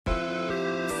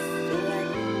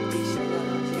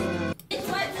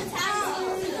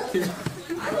Why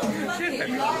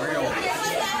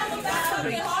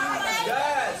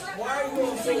are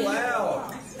you so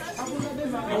loud?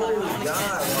 Oh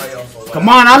God, why are y'all so loud? Come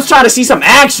on, I was trying to see some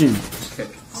action.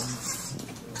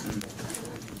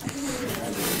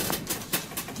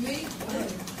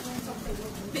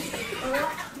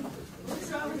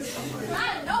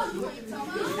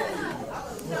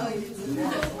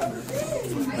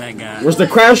 That guy. Where's the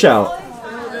crash out?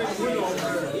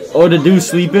 Oh, the dude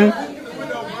sleeping?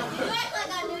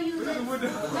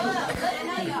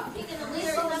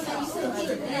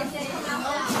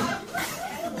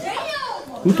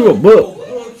 Who threw a book?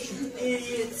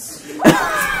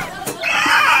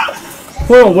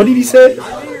 Hold on, what did he say?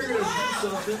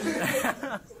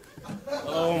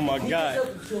 Oh my God.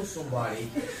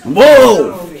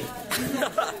 Whoa!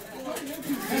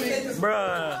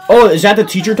 Bruh. Oh, is that the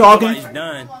teacher talking? He's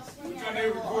done.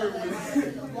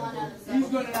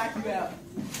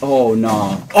 Oh,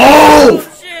 no. Oh!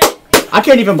 I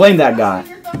can't even blame that guy.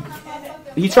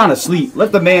 He's trying to sleep.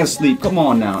 Let the man sleep. Come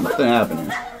on now. Nothing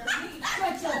happening.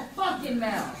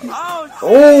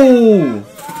 Oh!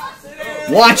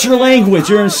 Watch your language.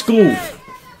 You're in school.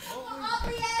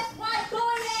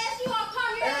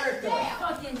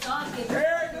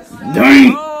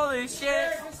 Dang! Holy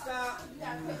shit.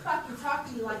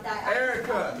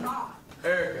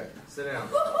 Erica, sit down.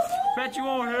 Bet you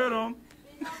won't hit him.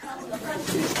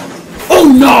 Oh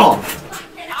no!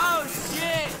 Oh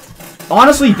shit.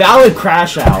 Honestly, valid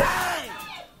crash out. Hey,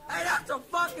 that's a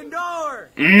fucking door.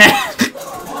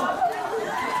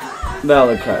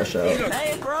 Valid crash out.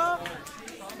 Hey, bro.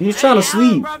 He's trying to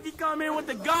sleep. Bro, if you come in with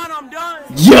the gun, I'm done.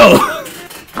 Yo!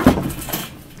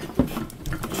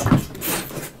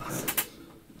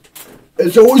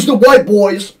 It's always the white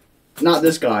boys. Not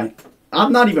this guy.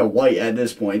 I'm not even white at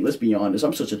this point. Let's be honest.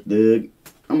 I'm such a thug.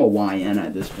 I'm a YN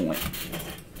at this point.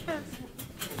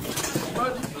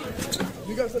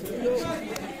 You got some video?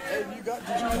 Hey, did you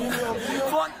video?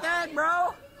 Fuck that,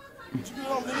 bro. Did you do it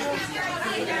on video?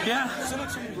 Yeah. Send it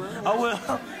to me, bro. I will.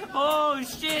 Oh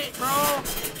shit, bro.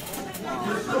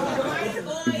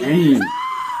 Dang.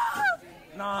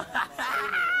 No.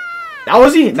 That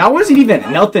wasn't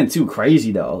even nothing too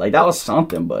crazy though. Like that was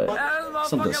something, but That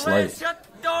something motherfucker slight. ran, shut the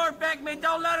door back, man.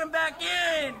 Don't let him back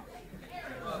in.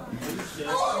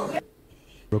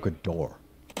 Broke a door.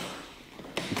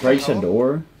 Breaks a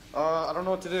door. I don't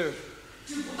know what to do.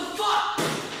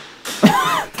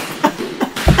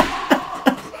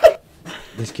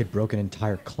 This kid broke an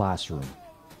entire classroom.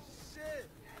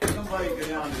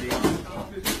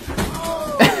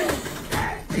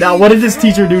 Now, what did this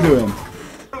teacher do to him?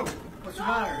 What's the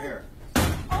matter here?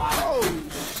 Oh,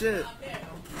 shit.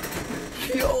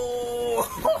 Yo!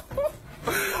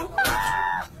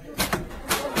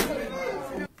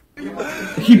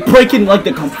 He breaking like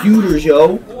the computers,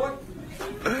 yo.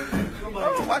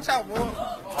 Watch out, boy.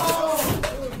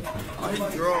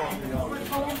 He's drunk.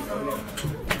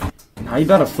 Now you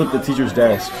gotta flip the teacher's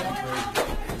desk.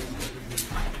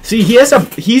 See,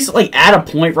 he's like at a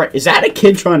point right. Is that a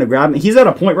kid trying to grab him? He's at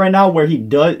a point right now where he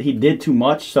did too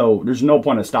much, so there's no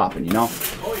point of stopping, you know?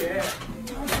 Oh yeah.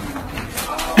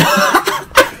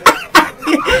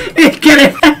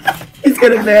 He's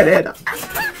gonna bad head.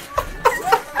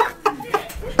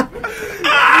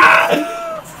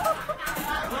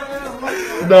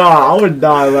 Nah, I would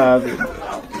die laughing.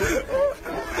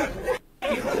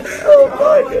 Oh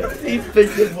my God, he's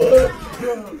thinking what?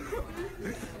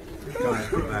 Guys,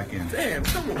 put back in. Damn,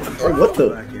 come on. Oh, what the?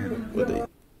 Back in. What the?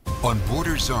 On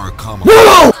borders are common.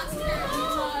 Whoa!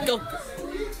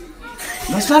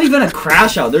 That's not even a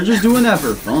crash out. They're just doing that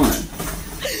for fun.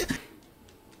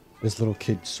 This little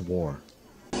kid swore.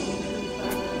 Good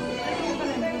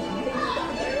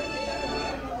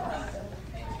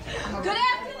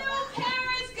afternoon,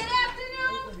 parents. Good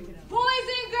afternoon, boys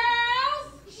and girls.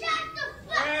 Shut the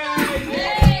fuck up.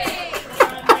 Hey.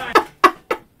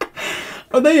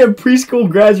 Are they in preschool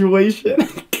graduation? No,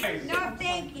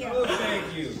 thank you.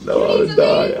 No, I would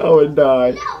die. I would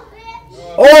die.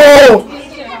 Oh!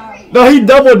 No, he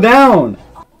doubled down.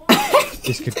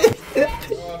 This kid.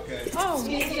 Oh,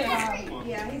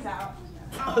 yeah, he's out.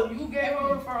 You gave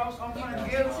her referrals. I'm trying to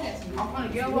get her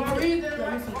reason.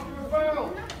 Referral.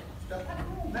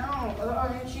 No,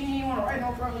 she didn't want to write no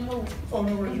referral.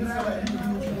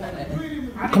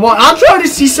 Come on, I'm trying to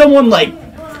see someone like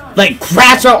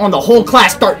crash out on the whole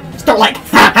class. Start like.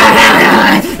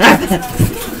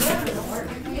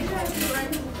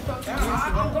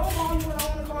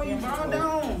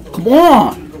 Come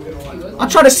on. I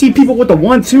try to see people with the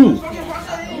 1-2.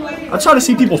 I try to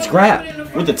see people scrap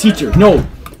with the teacher. No,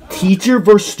 teacher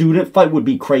versus student fight would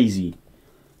be crazy.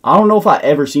 I don't know if I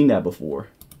ever seen that before.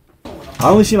 I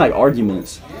only see like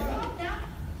arguments. Shut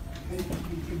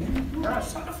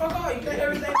the fuck up. You think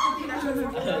everything that's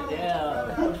your fault?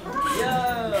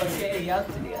 Yo, okay,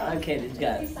 okay, this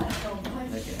guy. Stay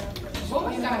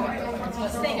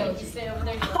over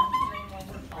there.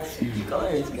 Go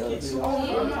ahead, go.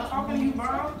 I'm not talking to you, bro. I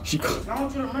want you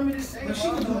to remember this day.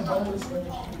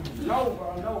 No,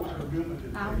 bro, no.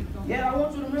 Yeah, I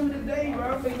want you to remember the day,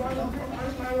 bro. Because you always put my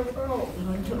smile with bro.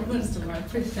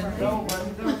 No,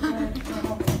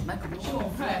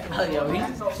 bro. Oh, yo,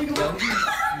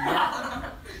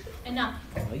 Enough.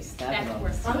 he's Back to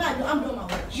work. I'm doing my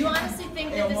work. You honestly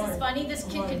think that this is funny? This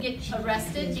kid could get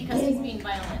arrested because he's being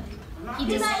violent. He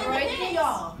destroyed things.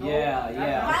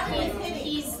 Yeah.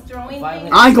 He's throwing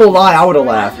things. I ain't gonna lie, I would've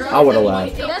laughed. I would've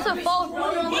laughed. That's a false.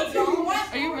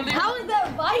 Are you really? How is that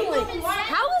violent?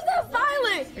 How is that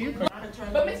violent?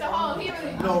 But Mr. Hall, he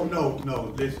really...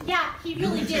 No, listen. Yeah, he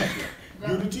really did.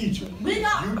 You're the teacher. You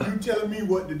telling me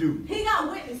what to do. He got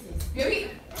witnesses.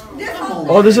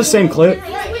 Oh, this is the same clip.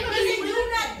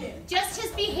 Just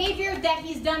his behavior that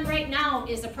he's done right now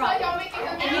is a problem.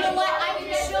 And you know what? I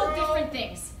can show different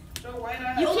things.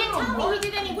 You can't tell me he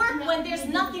did any work when there's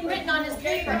nothing written on his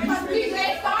paper.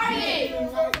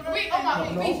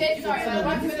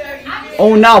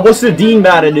 Oh, now what's the dean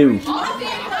about to do? Oh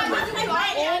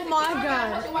my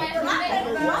god.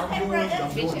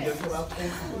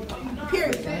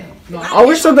 I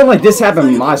wish something like this happened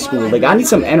in my school. Like, I need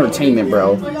some entertainment,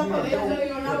 bro.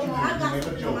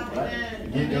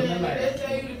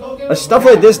 Stuff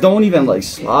like this don't even, like,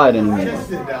 slide anymore. Just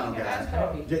sit down, guys.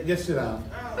 Just sit down.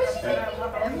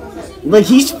 Like,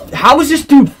 how is this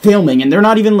dude filming and they're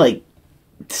not even, like,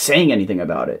 saying anything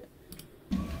about it?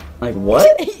 Like, what?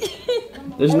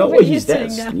 There's no way he's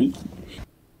that sneaky.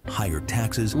 Higher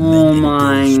taxes. Oh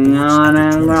my god,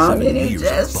 I'm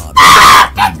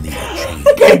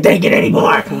I can't take it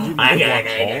anymore. I can't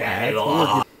take it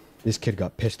anymore. This kid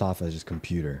got pissed off at his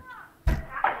computer.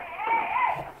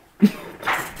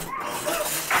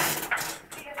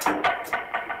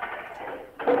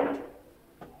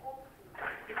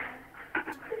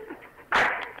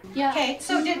 Yeah. Okay,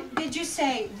 so did you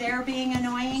say they're being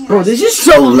annoying? Bro, this is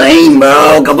so lame,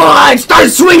 bro. Come on, start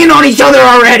swinging on each other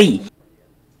already.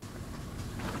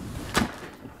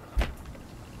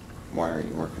 Why are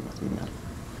you working with me now?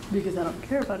 Because I don't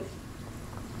care about it.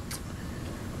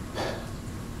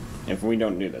 If we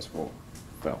don't do this, we'll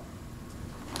fail.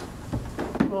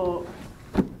 Well,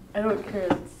 I don't care.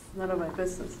 It's none of my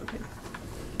business, okay?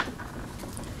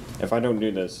 If I don't do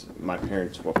this, my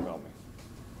parents will fail me.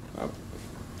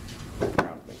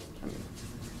 Proudly.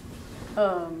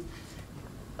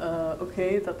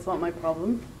 Okay, that's not my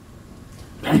problem.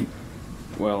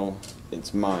 Well,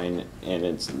 it's mine, and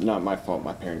it's not my fault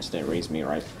my parents didn't raise me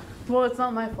right. Well, it's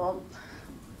not my fault.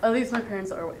 At least my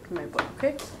parents are away from my book,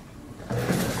 okay?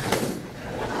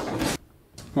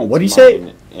 Oh, what do you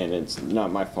say? And it's not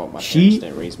my fault my parents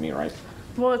didn't raise me right.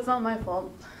 Well, it's not my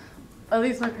fault. At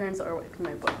least my parents are away from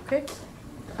my book, okay?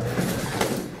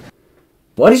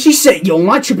 What did she say? Yo, am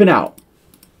I tripping out?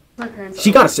 My parents She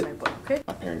are gotta away say. from my book, okay?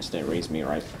 My parents didn't raise me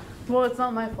right. Well, it's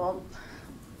not my fault.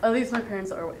 At least my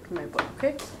parents are away from my book,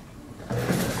 okay?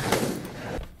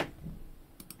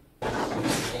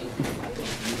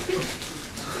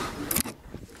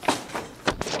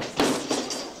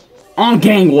 On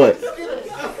gang what?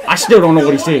 I still don't know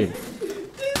what he said.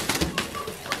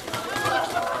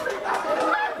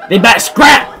 They better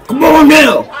scrap! Come on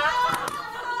now!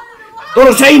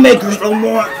 Those haymakers no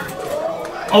more!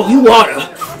 Oh, you water!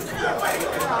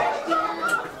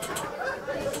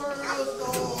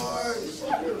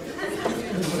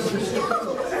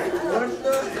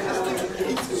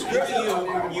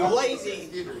 You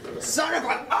lazy son of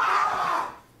a...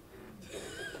 Ah!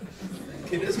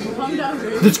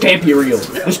 This can't be real.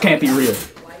 This can't be real.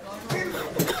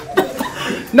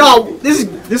 No, this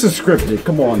is scripted.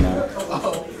 Come on now.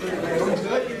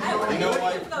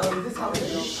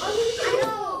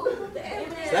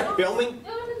 Is that filming?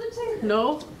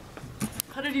 No.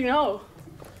 How did you know?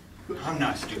 I'm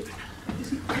not stupid.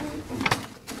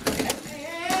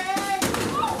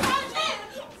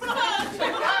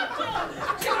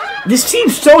 This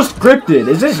seems so scripted.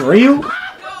 Is this real?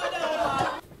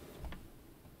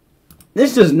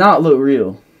 This does not look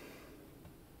real.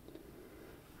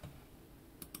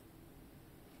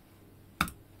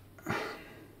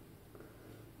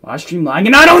 Why is stream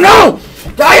lagging? I don't know!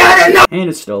 I don't know! And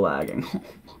it's still lagging.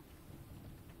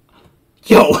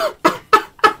 Yo!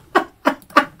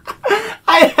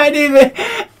 I didn't even...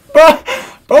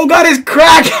 Bro got his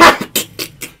crack!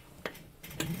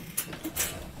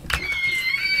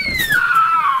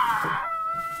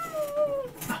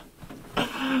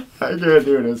 I can't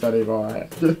do this anymore.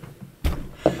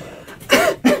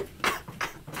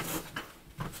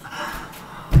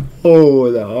 Oh,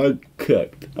 no, I'm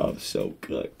cooked. I'm so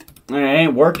cooked. It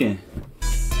ain't working.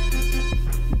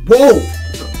 Whoa!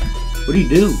 What do you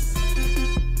do?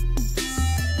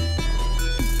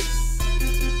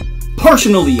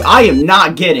 Personally, I am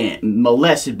not getting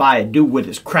molested by a dude with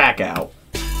his crack out.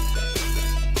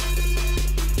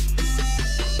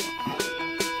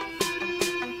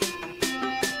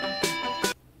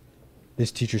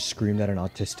 This teacher screamed at an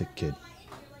autistic kid.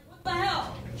 What the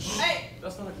hell? Hey,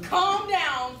 calm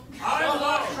down. I'm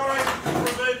not trying to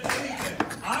prevent anything.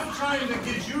 I'm trying to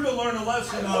get you to learn a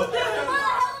lesson of... Why the hell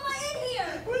am I in here?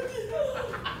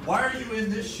 Why are you in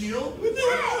this shield? What the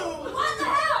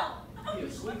hell?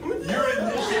 You're in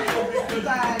this shield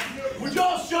because... Would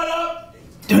y'all shut up?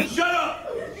 Shut up!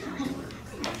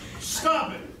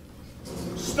 Stop it.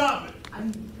 Stop it.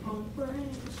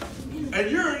 And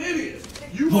you're an idiot.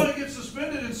 You want to get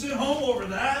suspended and sit home over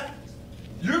that?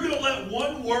 You're going to let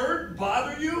one word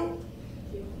bother you?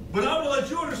 But I'm going to let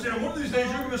you understand one of these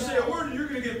days you're going to say a word and you're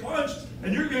going to get punched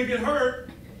and you're going to get hurt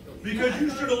because you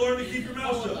should have learned to keep your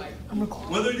mouth shut.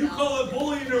 Whether you call it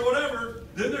bullying or whatever,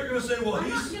 then they're going to say, well,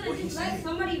 he's... I'm not going to let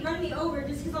somebody run me over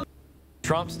just because I'm...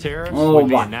 Trump's tariffs Oh, would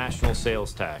be my. a national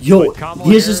sales tax. Yo,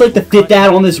 this is like the fifth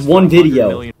ad on this one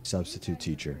video. Substitute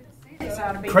teacher.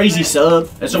 Crazy sub.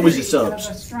 That's always the subs.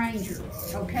 A stranger,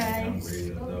 okay?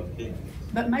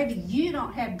 But maybe you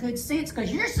don't have good sense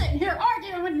because you're sitting here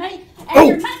arguing with me and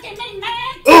you're making me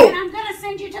mad and I'm gonna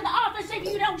send you to the office if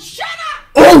you don't shut up!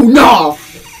 Oh, no!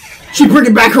 She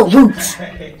bringing back her roots.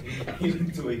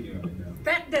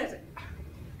 That does it.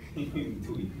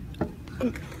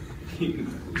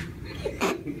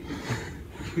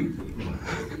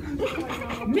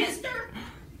 Mister,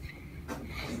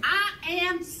 I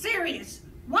am serious.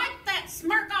 Wipe that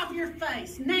smirk off your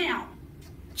face now.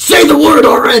 Say the word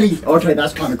already! Okay,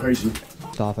 that's kind of crazy.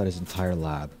 Off at his entire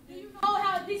lab. Do you know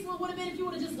how peaceful it would have been if you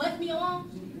would have just left me alone?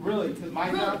 Really? Because my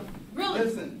job? Really?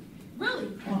 Listen.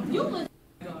 Really? You listen.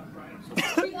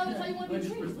 Treat others how you want to be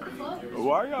treated. What the fuck?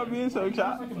 Why are y'all being so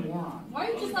choppy? Why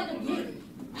are you just like a kid?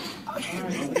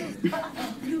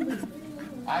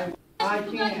 I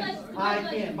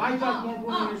can't. My job's more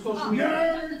important than your social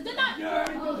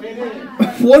media.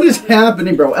 What is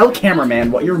happening, bro? El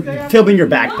cameraman, what? You're filming your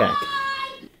backpack.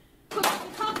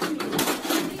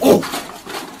 Oh!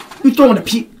 You throwing a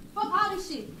pee? Fuck all this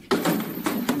shit.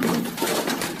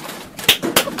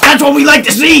 That's what we like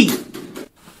to see!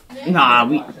 Nah,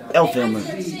 we... El filmer.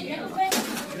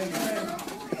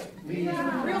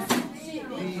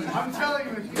 I'm telling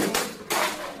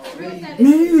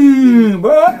you.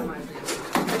 Bro.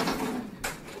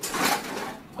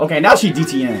 Okay, now she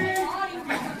DTN.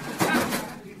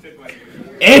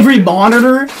 Every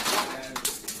monitor?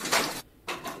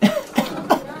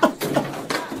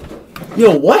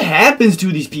 Yo, what happens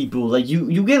to these people? Like,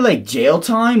 you get, like, jail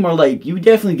time? Or, like, you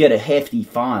definitely get a hefty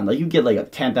fine. Like, you get, like, a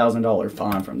 $10,000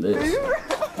 fine from this.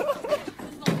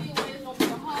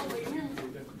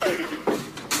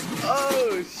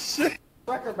 Oh, shit.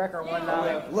 Record breaker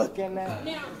 $1. Looking at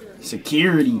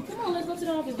Security. Come on, let's go to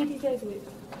the office. Get your case with.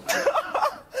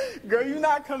 Girl, you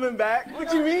not coming back.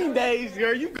 What you mean, Days?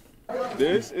 Girl, you...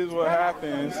 This is what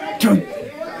happens at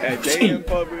day in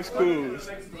public schools.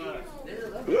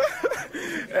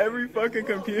 Every fucking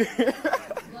computer.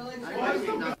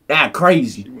 That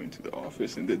crazy. She went to the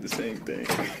office and did the same thing.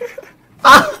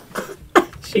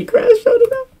 She crashed out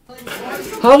it out.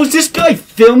 How is this guy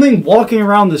filming walking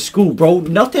around the school, bro?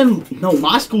 Nothing. No,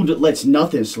 my school lets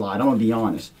nothing slide. I'm gonna be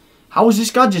honest. How is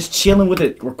this guy just chilling with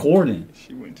it recording?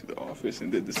 She went to the office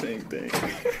and did the same thing.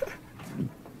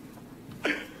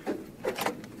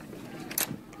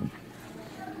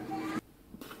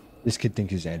 This kid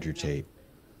thinks he's Andrew Tate.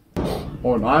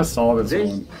 Oh, no, I saw this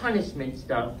This one. punishment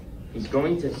stuff is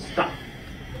going to stop.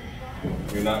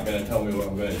 You're not going to tell me what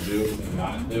I'm going to do and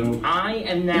not do? I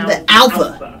am now the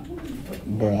alpha.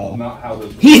 Bro. Not how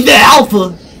this He's the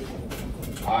alpha.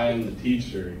 I am the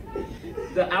teacher.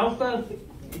 The alpha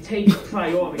takes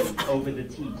priority over the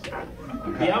teacher.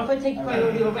 The alpha takes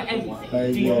priority over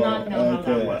everything. Do you not know how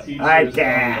that works? I The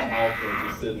alpha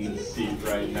just sit in this seat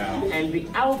right now. And the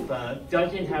alpha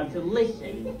doesn't have to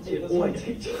listen to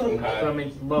orders from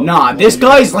its lower. Nah, this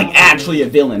guy's like actually a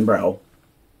villain, bro.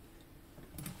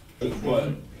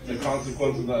 But the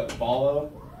consequences that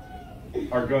follow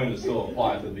are going to still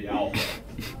apply to the alpha.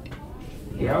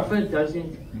 The alpha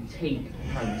doesn't take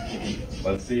punishment.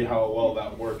 Let's see how well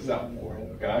that works out for you,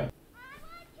 okay?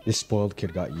 This spoiled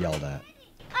kid got yelled at.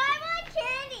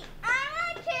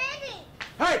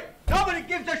 Hey, nobody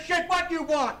gives a shit what you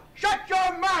want. Shut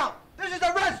your mouth. This This is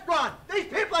a restaurant. These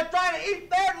people are trying to eat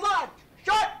their lunch.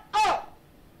 Shut up.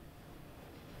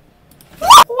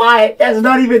 Why? That's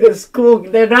not even in school.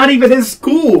 They're not even in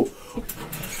school.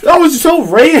 That was so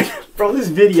random. Bro, this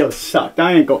video sucked.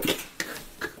 I ain't going.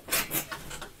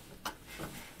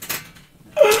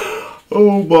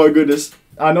 Oh my goodness.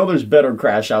 I know there's better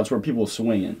crash outs where people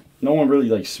swinging. No one really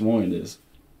like swinging this.